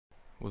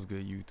What's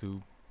good,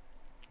 YouTube?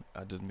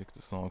 I just mixed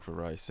a song for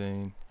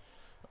RyXane,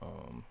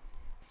 and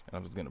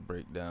I'm just gonna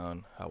break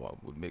down how I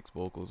would mix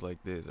vocals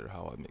like this, or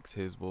how I mix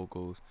his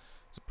vocals.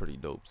 It's a pretty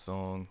dope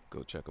song.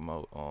 Go check him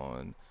out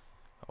on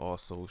all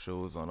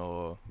socials, on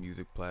all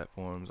music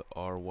platforms.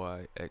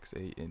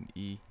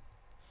 RyXane.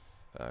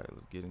 Alright,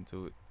 let's get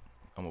into it.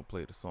 I'm gonna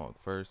play the song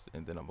first,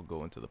 and then I'm gonna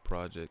go into the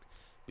project,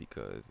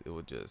 because it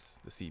would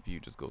just, the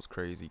CPU just goes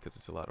crazy because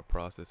it's a lot of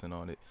processing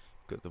on it,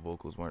 because the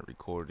vocals weren't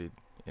recorded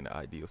in an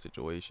ideal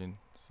situation.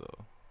 So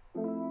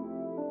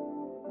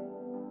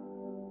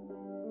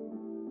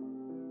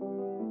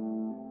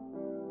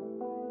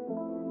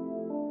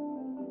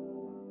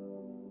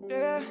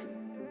yeah.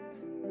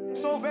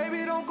 So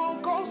baby, don't go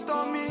ghost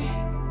on me.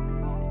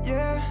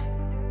 Yeah.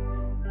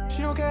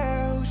 She don't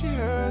care who she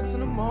hurts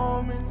in the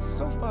moment. It's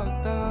so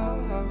fucked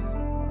up.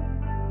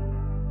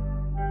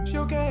 She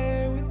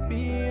okay with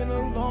being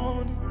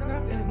alone and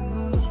not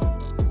in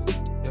love.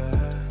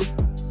 Yeah.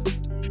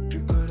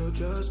 You could've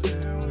just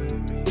been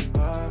with me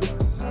by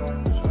my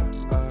side,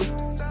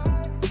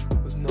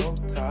 with no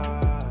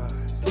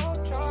ties.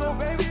 So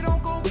baby,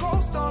 don't go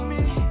ghost on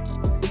me.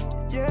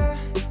 Yeah.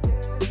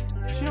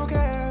 She don't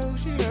care who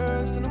she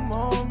hurts in the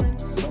moment.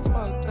 It's so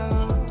fucked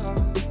up.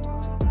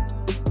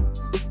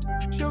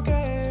 She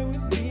okay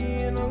with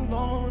being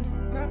alone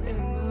and not in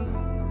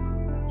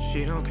love.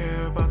 She don't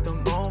care about the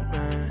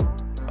moment.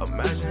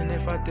 Imagine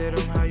if I did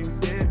them how you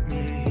did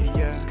me,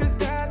 yeah. Cause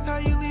that's how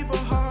you leave a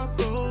heart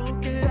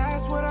broken.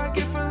 That's what I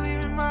get for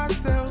leaving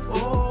myself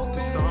open.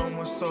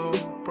 Someone so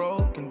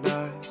broken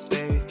that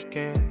they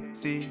can't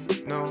see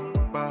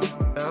nobody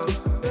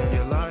else in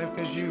your life,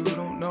 cause you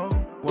don't know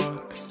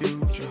what the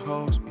future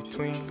holds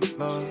between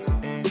love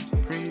and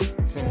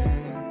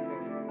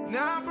pretend.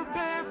 Now I'm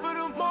prepared for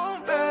the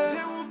moment.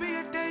 There won't be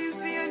a day you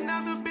see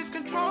another bitch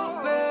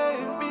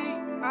controlling me.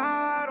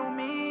 I don't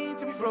mean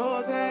to be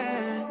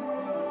frozen.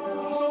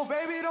 So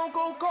baby, don't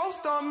go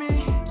ghost on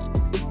me.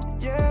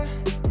 Yeah.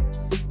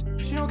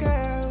 She don't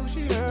care who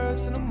she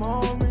hurts in the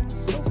moment.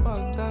 It's so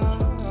fucked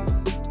up.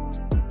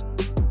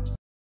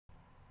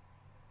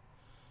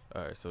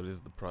 alright, so this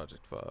is the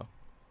project file.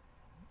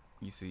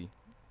 You see,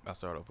 I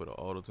start off with an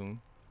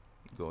auto-tune,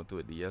 go into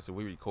a de-esser.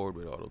 We record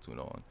with auto-tune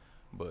on,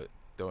 but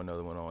throw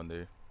another one on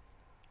there.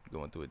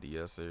 Go into a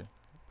de-esser,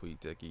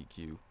 Tech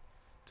EQ,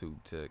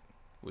 Tube Tech,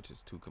 which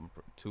is two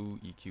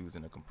EQs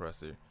and a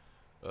compressor,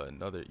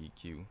 another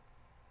EQ,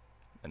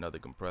 another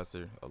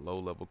compressor, a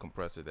low-level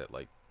compressor that,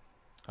 like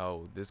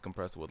how this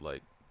compressor would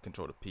like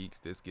control the peaks,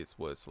 this gets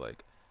what's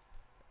like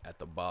at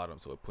the bottom,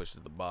 so it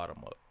pushes the bottom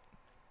up,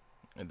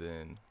 and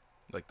then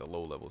like the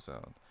low-level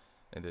sound.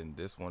 And then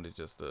this one is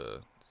just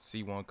a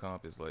C1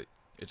 comp, is like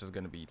it's just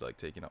gonna be like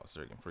taking out a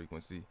certain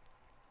frequency,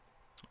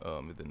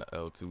 and then the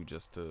L2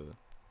 just to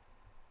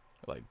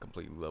like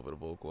completely level the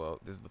vocal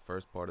out. This is the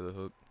first part of the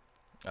hook.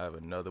 I have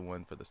another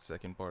one for the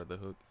second part of the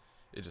hook.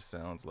 It just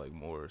sounds like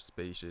more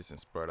spacious and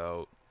spread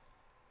out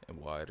and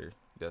wider.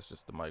 That's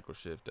just the micro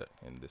shift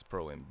and this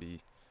Pro MB.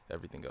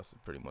 Everything else is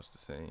pretty much the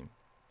same.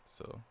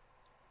 So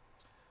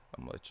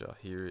I'm gonna let y'all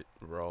hear it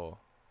raw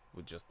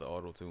with just the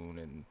auto tune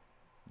and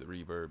the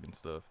reverb and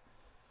stuff,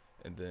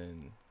 and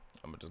then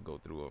I'm gonna just go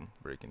through them,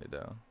 breaking it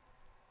down.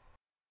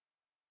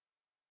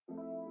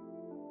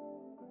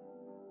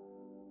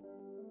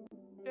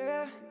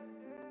 Yeah.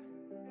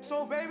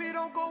 So baby,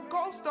 don't go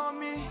ghost on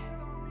me.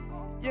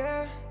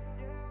 Yeah.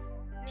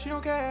 She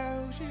don't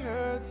care who she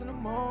hurts in the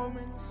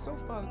moment. It's so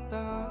fucked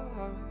up.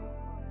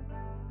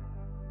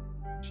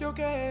 She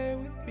okay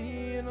with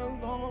being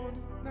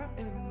alone and not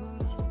in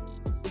love.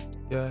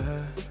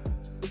 Yeah.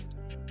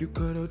 You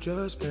could've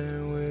just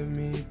been with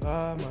me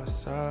by my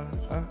side,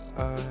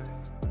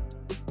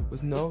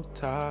 with no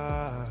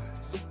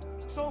ties.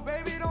 So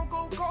baby, don't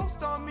go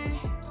ghost on me.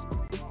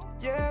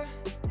 Yeah.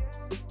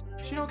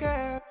 She don't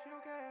care.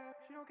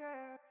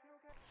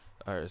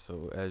 Alright,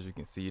 so as you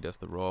can see, that's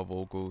the raw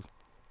vocals.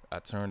 I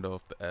turned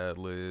off the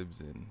ad-libs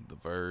and the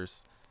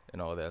verse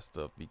and all that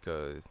stuff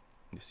because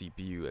the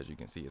CPU, as you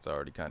can see, it's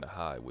already kind of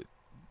high with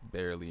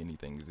barely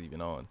anything is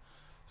even on.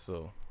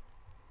 So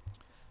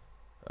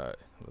alright,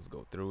 let's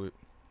go through it.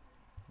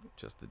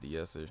 Just the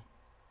de-esser.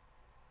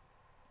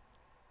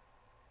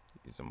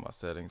 These are my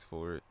settings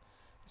for it.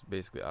 It's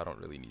basically, I don't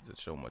really need to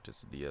show much.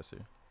 It's a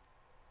de-esser.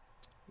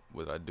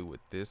 What I do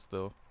with this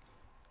though,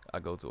 I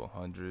go to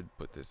 100,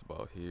 put this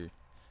about here,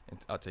 and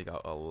I take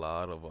out a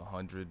lot of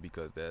 100,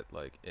 because that,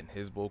 like in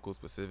his vocals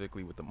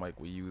specifically with the mic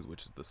we use,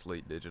 which is the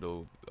Slate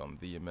Digital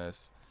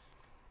VMS,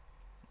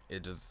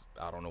 it just,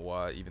 I don't know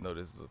why, even though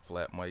this is a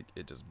flat mic,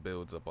 it just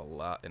builds up a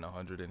lot in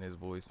 100 in his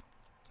voice.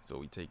 So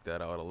we take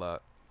that out a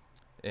lot,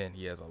 and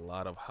he has a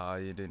lot of high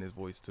end in his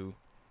voice too.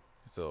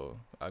 So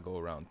I go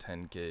around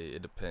 10K.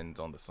 It depends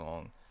on the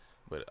song,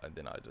 but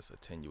then I just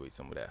attenuate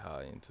some of that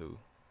high end too.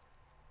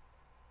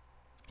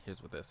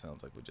 Here's what that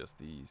sounds like with just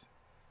these,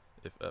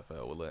 if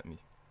FL will let me.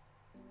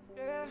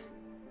 Yeah.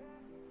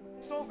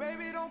 So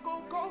baby, don't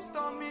go ghost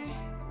on me.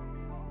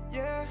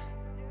 Yeah.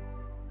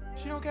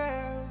 She don't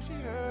care who she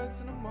hurts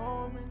in the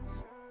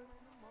moment.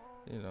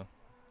 You know,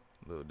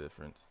 little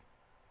difference.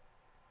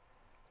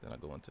 Then I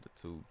go into the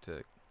tube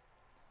tech.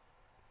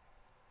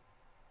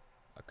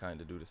 I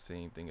kind of do the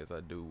same thing as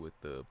I do with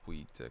the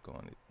Puig tech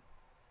on it.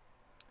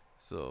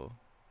 So,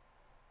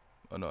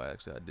 oh no,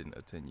 actually I didn't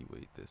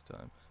attenuate this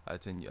time. I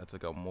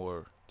took out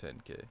more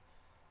 10K.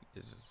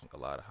 It's just a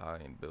lot of high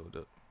end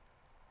buildup.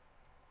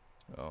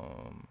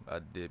 I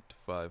dipped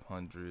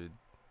 500.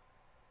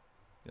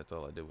 That's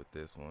all I did with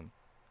this one.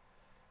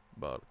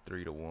 About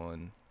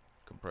 3-to-1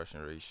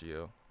 compression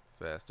ratio,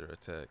 faster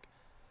attack,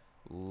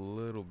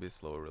 little bit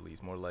slower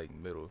release, more like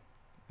middle,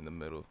 in the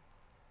middle.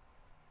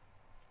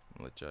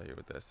 I'll let y'all hear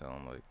what that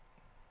sound like.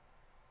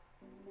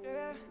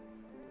 Yeah.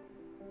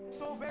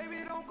 So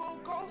baby, don't go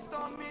ghost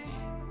on me.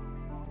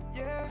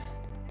 Yeah.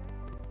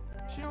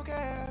 She don't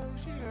care who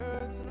she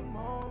hurts in the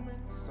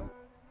moment. So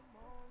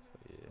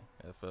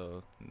yeah, FL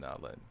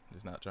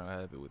just not trying to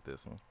have it with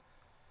this one.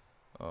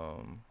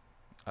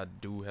 I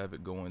do have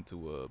it going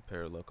to a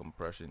parallel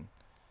compression.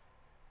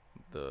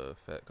 The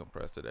fat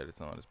compressor that it's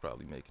on is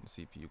probably making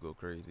the CPU go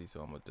crazy, so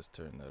I'm gonna just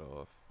turn that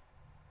off.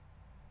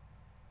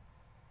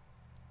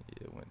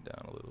 Yeah, it went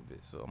down a little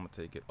bit, so I'm gonna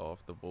take it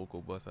off the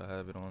vocal bus I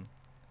have it on.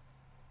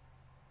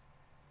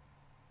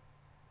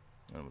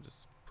 And I'm gonna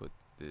just put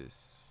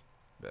this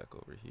back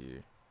over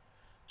here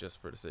just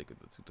for the sake of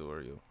the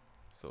tutorial,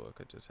 so I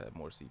could just have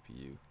more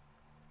CPU.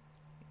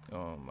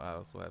 I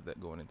also have that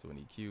going into an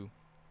EQ.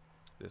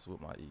 This is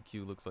what my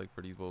EQ looks like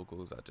for these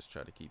vocals. I just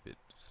try to keep it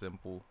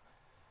simple.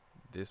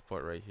 This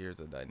part right here is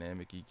a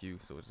dynamic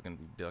EQ, so it's going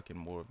to be ducking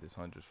more of this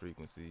 100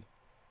 frequency.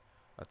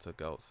 I took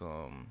out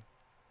some,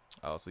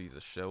 I also use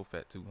a shelf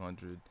at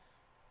 200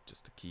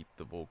 just to keep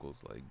the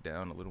vocals like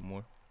down a little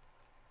more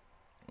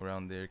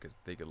around there, because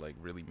they could like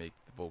really make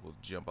the vocals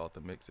jump out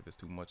the mix if it's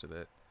too much of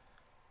that.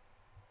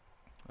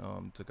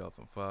 Took out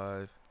some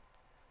 5,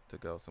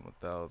 took out some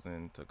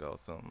 1000, took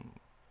out some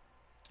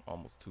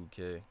almost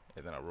 2K,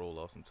 and then I roll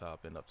off some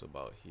top end up to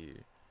about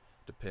here,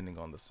 depending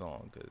on the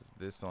song, because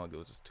this song it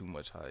was just too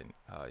much high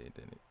end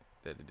in it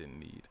that it didn't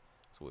need.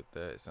 So with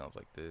that, it sounds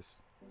like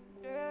this.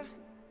 yeah.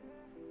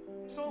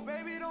 So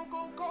baby, don't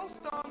go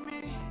ghost on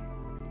me.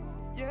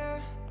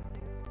 Yeah.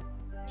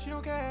 She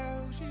don't care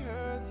who she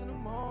hurts in the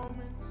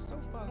moment. So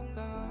fucked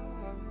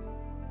up.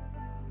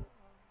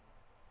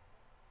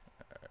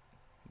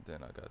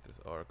 Then I got this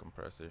R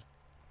compressor,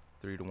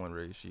 3-to-1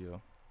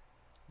 ratio.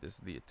 This is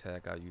the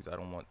attack I use. I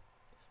don't want,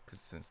 because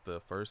since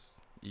the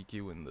first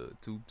EQ in the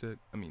tube tech,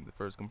 the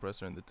first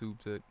compressor in the tube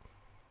tech,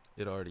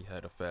 it already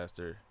had a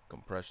faster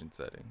compression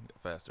setting, a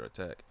faster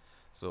attack.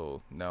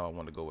 So now I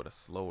want to go with a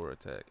slower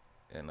attack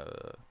and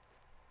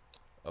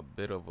a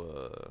bit of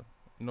a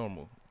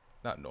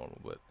not normal,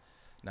 but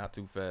not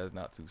too fast,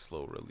 not too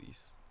slow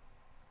release.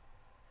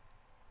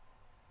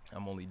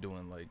 I'm only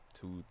doing like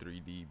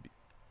 2-3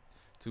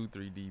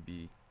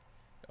 dB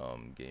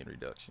gain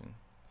reduction.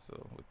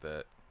 So with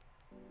that,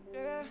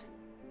 Yeah.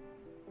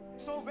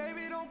 So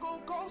baby, don't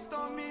go ghost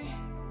on me.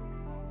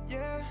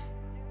 Yeah.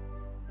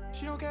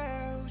 She don't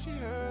care who she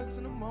hurts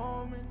in the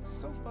moment.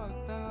 So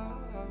fucked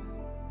up.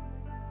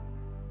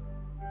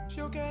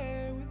 She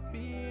okay with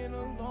being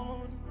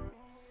alone.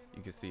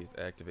 you can see it's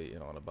activating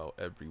on about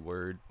every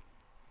word,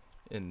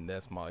 and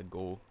that's my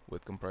goal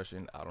with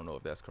compression. I don't know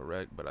if that's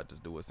correct, but I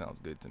just do what sounds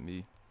good to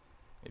me.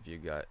 If you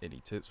got any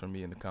tips for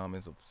me in the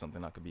comments of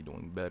something I could be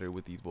doing better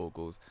with these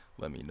vocals,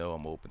 let me know.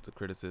 I'm open to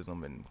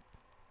criticism and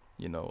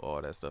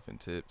all that stuff and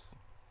tips.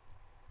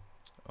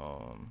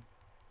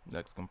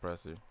 Next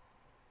compressor,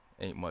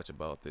 ain't much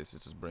about this.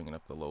 It's just bringing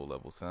up the low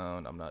level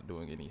sound. I'm not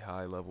doing any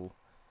high level.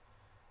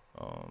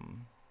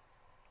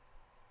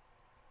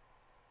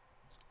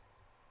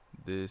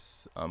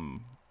 This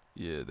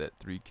yeah, that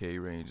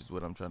 3K range is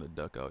what I'm trying to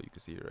duck out. You can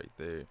see it right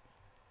there.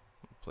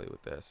 Play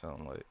with that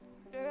sound like.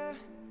 Yeah.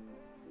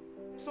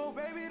 So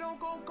baby, don't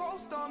go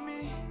ghost on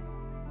me.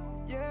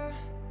 Yeah.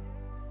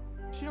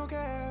 She don't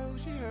care who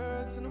she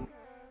hurts in the.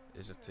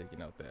 It's just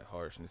taking out that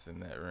harshness in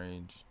that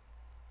range.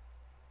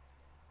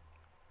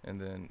 And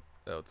then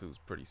L2 is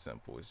pretty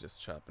simple. It's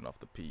just chopping off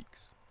the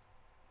peaks.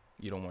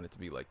 You don't want it to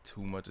be like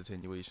too much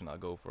attenuation. I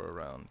go for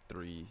around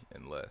 3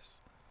 and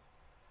less.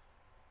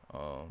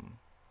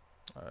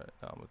 Alright,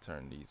 now I'm gonna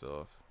turn these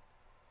off.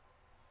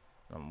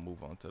 I'm gonna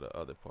move on to the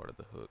other part of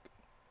the hook.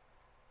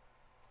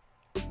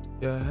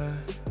 Yeah.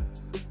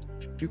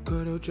 You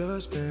could have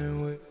just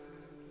been with.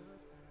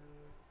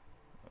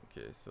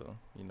 Okay, so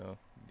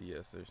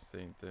de-esser,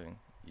 same thing.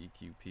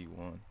 EQ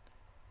P1.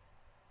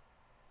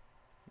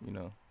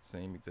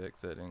 Same exact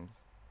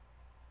settings.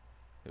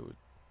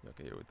 Y'all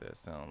can hear what that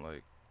sound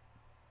like.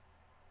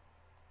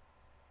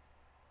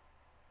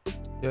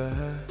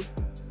 Yeah.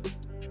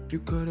 You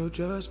could have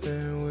just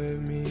been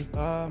with me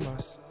by my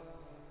side.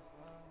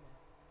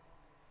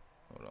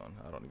 Hold on,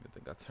 I don't even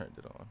think I turned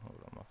it on.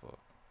 Hold on, my fault.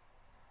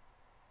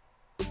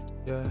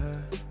 Yeah.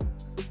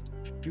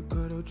 You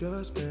could have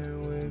just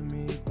been with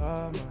me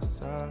by my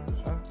side.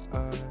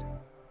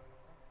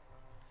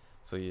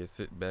 So yeah,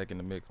 sit back in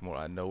the mix more.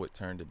 I know it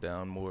turned it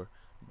down more,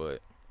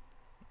 but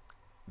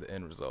the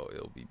end result,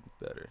 it'll be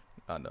better.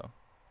 I know.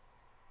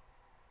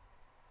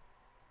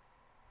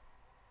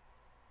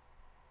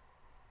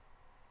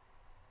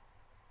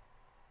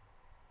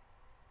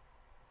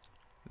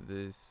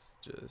 This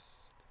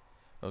just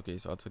okay.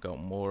 So I took out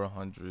more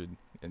 100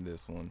 in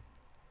this one.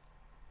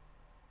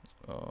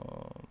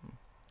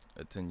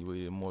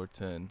 Attenuated more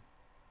 10.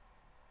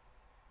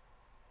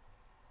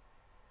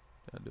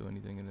 Did I do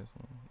anything in this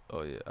one?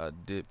 Oh yeah, I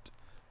dipped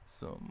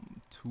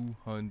some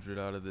 200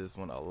 out of this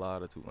one, a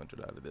lot of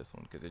 200 out of this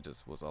one, because it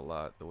just was a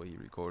lot the way he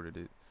recorded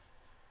it.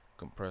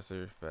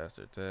 Compressor,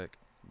 faster attack,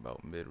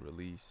 about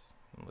mid-release.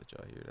 I'll let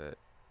y'all hear that.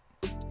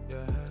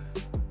 Yeah,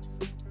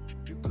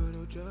 you could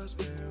have just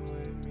been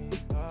with me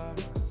by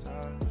my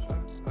side.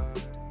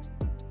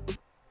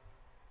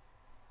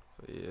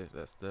 So yeah,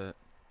 that's that.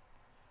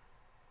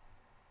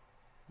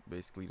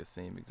 Basically the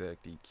same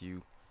exact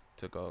EQ.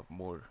 Took off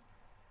more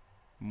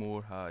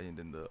high end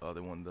than the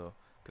other one though,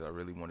 because I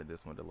really wanted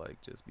this one to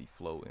like just be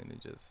floating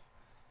and just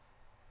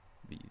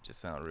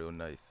sound real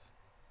nice.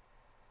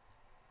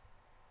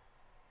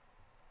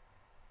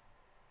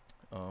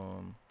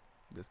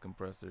 This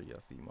compressor, y'all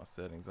see my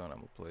settings on, I'm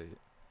gonna play it.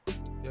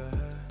 Yeah,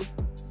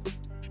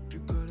 you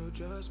could have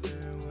just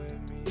been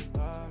with me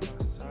by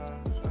my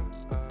side.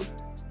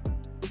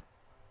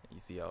 You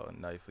see how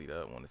nicely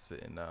that one is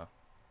sitting now.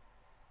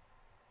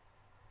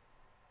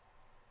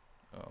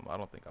 I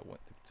don't think I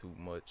went through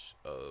too much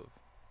of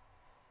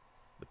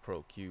the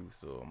Pro Q,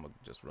 so I'm gonna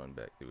just run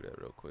back through that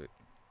real quick.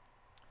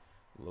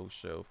 Low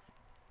shelf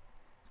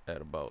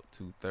at about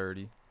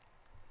 230.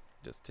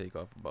 Just take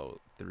off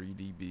about 3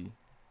 dB,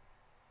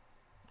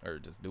 or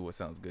just do what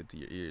sounds good to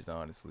your ears.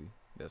 Honestly,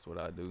 that's what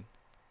I do.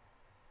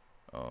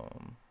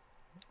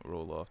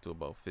 Roll off to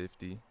about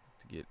 50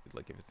 to get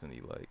like if it's any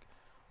like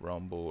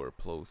rumble or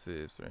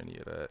plosives or any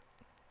of that.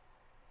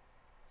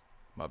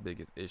 My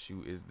biggest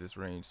issue is this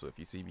range, so if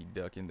you see me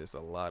ducking this a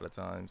lot of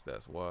times,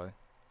 that's why.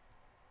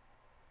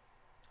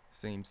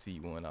 Same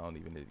C1, I don't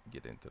even need to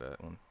get into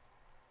that one.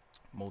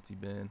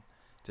 Multi-band,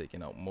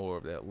 taking out more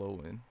of that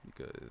low end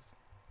because,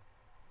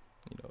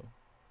 you know.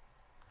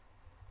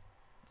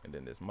 And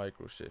then this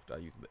micro shift, I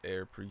use the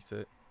air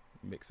preset,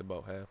 mix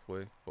about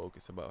halfway,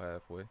 focus about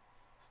halfway,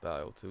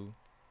 style 2,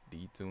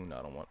 detune,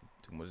 I don't want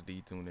too much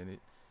detune in it.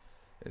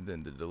 And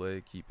then the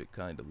delay, keep it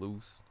kind of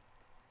loose.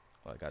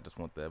 Like I just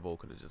want that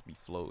vocal to just be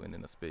floating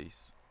in a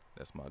space.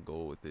 That's my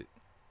goal with it.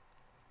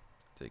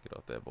 Take it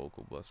off that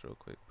vocal bus real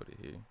quick, put it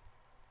here.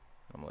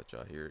 I'm gonna let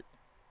y'all hear it.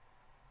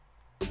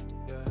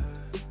 Yeah,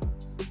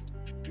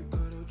 you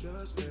could have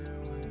just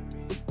been with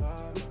me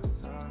by my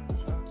side.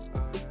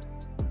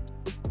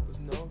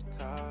 With no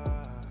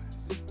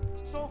ties.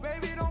 So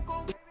baby, don't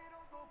go.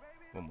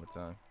 One more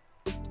time.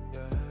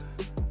 Yeah,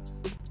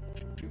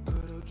 you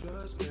could have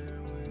just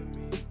been with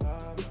me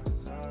by my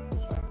side.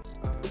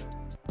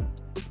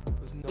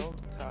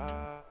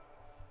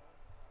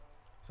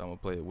 So I'm gonna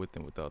play it with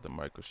and without the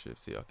micro shift,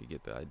 so y'all could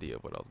get the idea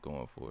of what I was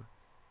going for.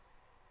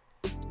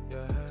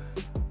 Yeah,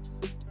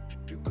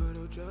 you could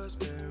have just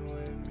been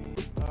with me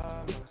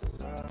by my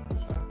side.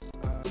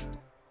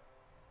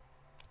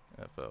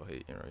 FL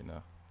hating right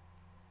now.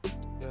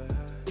 Yeah,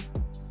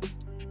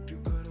 you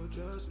could have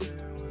just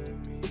been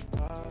with me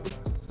by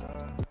my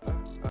side.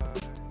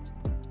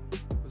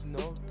 With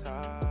no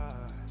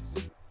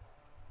ties.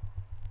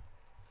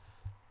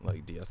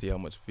 Like, do y'all see how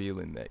much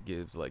feeling that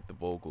gives like the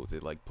vocals?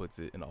 It like puts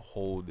it in a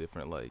whole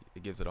different, like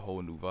it gives it a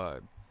whole new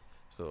vibe.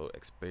 So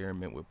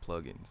experiment with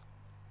plugins.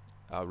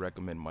 I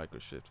recommend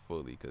microshift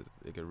fully because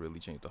it could really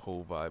change the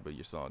whole vibe of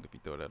your song if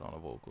you throw that on a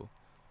vocal.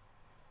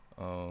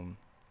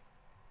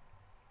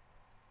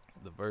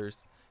 The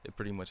verse, it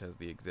pretty much has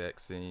the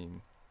exact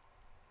same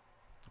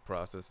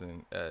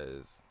processing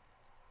as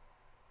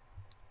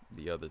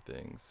the other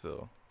things,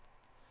 so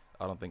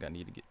I don't think I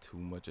need to get too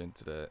much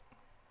into that.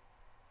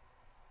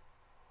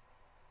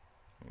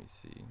 Let me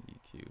see,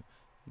 EQ,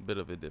 bit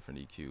of a different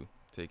EQ,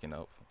 taking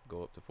out,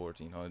 go up to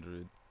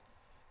 1400,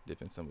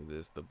 dipping some of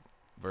this. The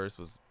verse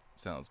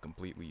sounds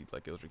completely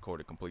like it was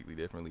recorded completely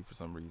differently for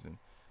some reason,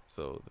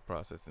 so the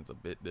processing's a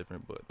bit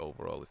different, but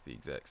overall it's the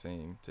exact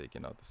same,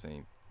 taking out the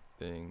same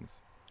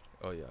things.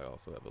 Oh yeah, I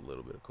also have a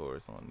little bit of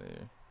chorus on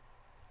there.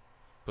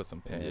 Put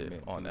some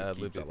pan on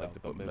ad-libs. I like to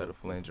put meta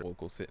flanger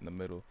vocals sit in the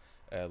middle,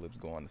 ad-libs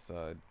go on the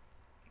side.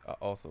 I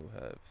also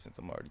have, since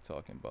I'm already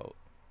talking about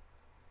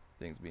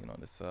things being on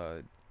the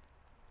side,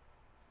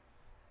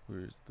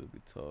 where's the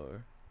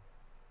guitar?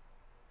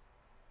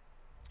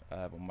 I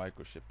have a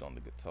micro shift on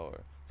the guitar,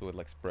 so it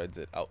like spreads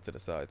it out to the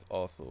sides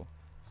also,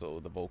 so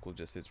the vocal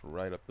just sits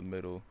right up the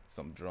middle,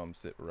 some drums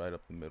sit right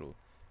up the middle,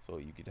 so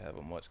you could have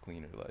a much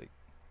cleaner, like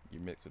your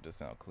mix would just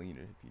sound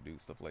cleaner if you do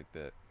stuff like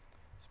that.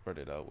 Spread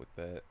it out with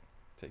that,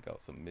 take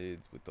out some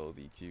mids with those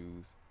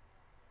EQs,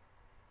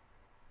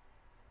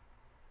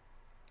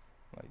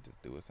 like just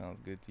do what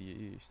sounds good to your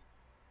ears.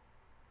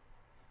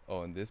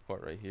 Oh, and this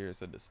part right here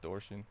is a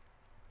distortion,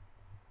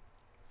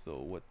 so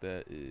what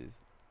that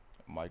is,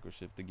 micro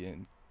shift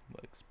again,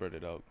 like spread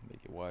it out,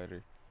 make it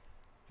wider.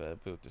 Fab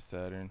filter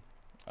Saturn.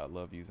 I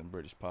love using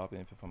British pop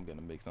inf if I'm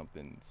gonna make some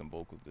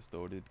vocals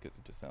distorted because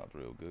it just sounds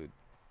real good.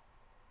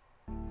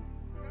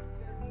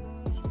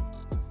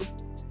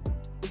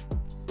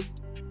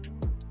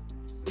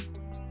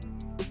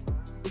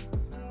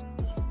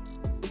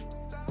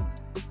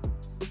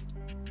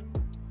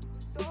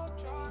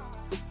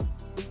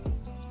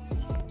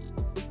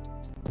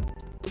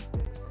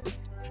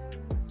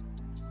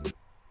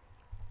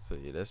 So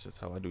yeah, that's just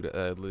how I do the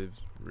ad libs,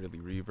 really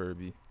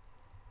reverby.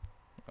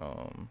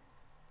 And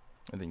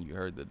then you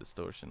heard the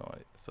distortion on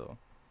it. So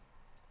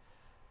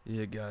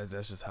yeah, guys,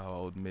 that's just how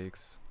I would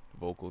mix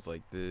vocals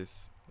like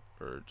this,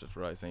 or just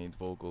RyXane's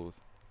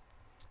vocals.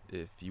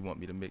 If you want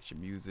me to mix your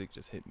music,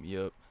 just hit me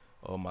up.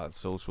 All my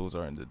socials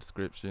are in the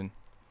description.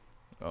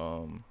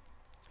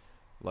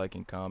 Like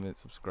and comment,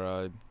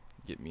 subscribe,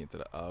 get me into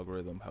the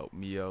algorithm, help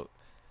me out,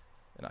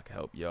 and I can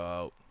help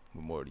y'all out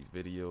with more of these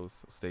videos.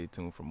 So stay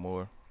tuned for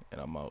more,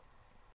 and I'm out.